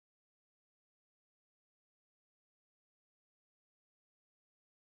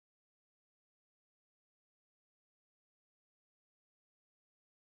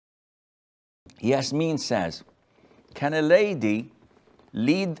Yasmin says, can a lady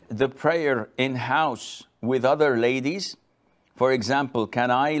lead the prayer in-house with other ladies? For example,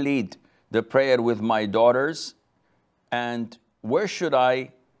 can I lead the prayer with my daughters? And where should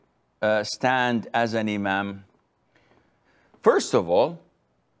I stand as an imam? First of all,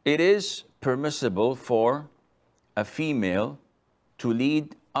 it is permissible for a female to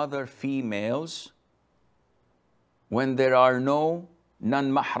lead other females when there are no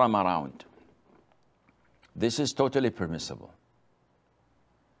non-mahram around. This is totally permissible.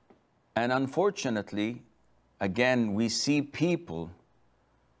 And unfortunately, again, we see people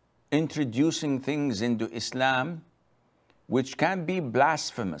introducing things into Islam which can be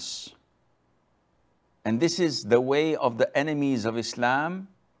blasphemous. And this is the way of the enemies of Islam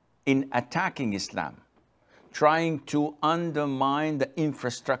in attacking Islam, trying to undermine the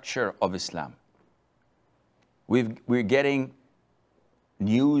infrastructure of Islam. We're getting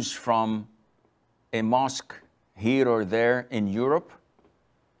news from a mosque here or there in Europe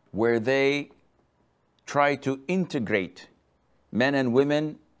where they try to integrate men and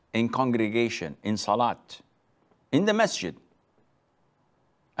women in congregation, in salat, in the masjid.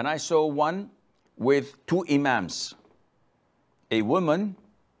 And I saw one with two imams, a woman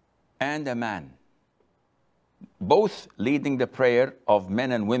and a man, both leading the prayer of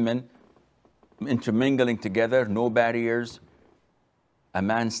men and women, intermingling together, no barriers, a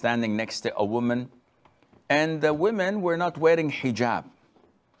man standing next to a woman, and the women were not wearing hijab.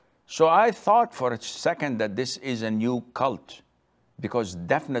 So I thought for a second that this is a new cult, because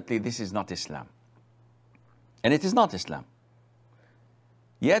definitely this is not Islam. And it is not Islam.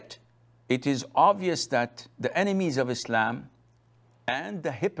 Yet, it is obvious that the enemies of Islam and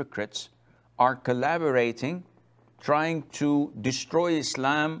the hypocrites are collaborating, trying to destroy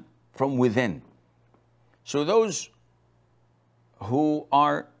Islam from within. So those who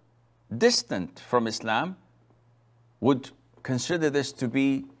are distant from Islam would consider this to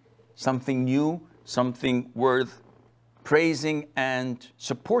be something new, something worth praising and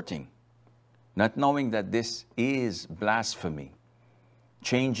supporting, not knowing that this is blasphemy,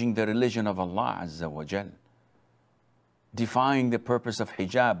 changing the religion of Allah Azza wa Jal, defying the purpose of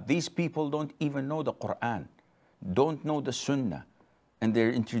hijab. These people don't even know the Quran, don't know the Sunnah, and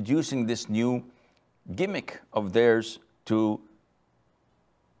they're introducing this new gimmick of theirs to,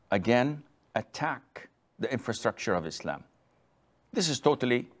 again, attack the infrastructure of Islam. This is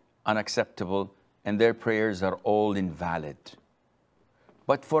totally unacceptable, and their prayers are all invalid.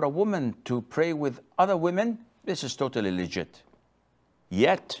 But for a woman to pray with other women, this is totally legit.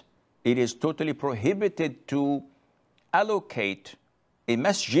 Yet, it is totally prohibited to allocate a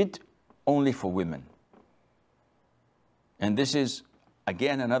masjid only for women. And this is,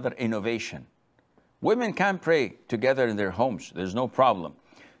 again, another innovation. Women can pray together in their homes, there's no problem.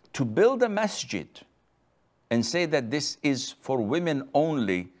 To build a masjid and say that this is for women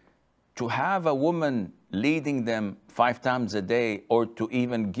only, to have a woman leading them 5 times a day, or to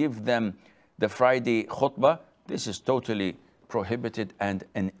even give them the Friday khutbah, this is totally prohibited and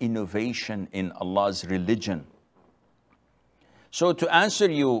an innovation in Allah's religion. So to answer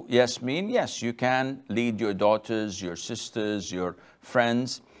you, Yasmin, yes, you can lead your daughters, your sisters, your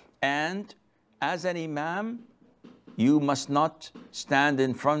friends, and as an imam, you must not stand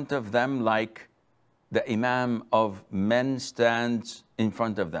in front of them like the imam of men stands in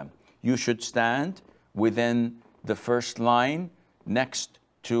front of them. You should stand within the first line next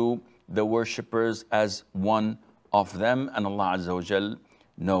to the worshippers as one of them, and Allah Azza wa Jal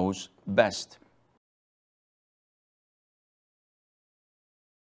knows best.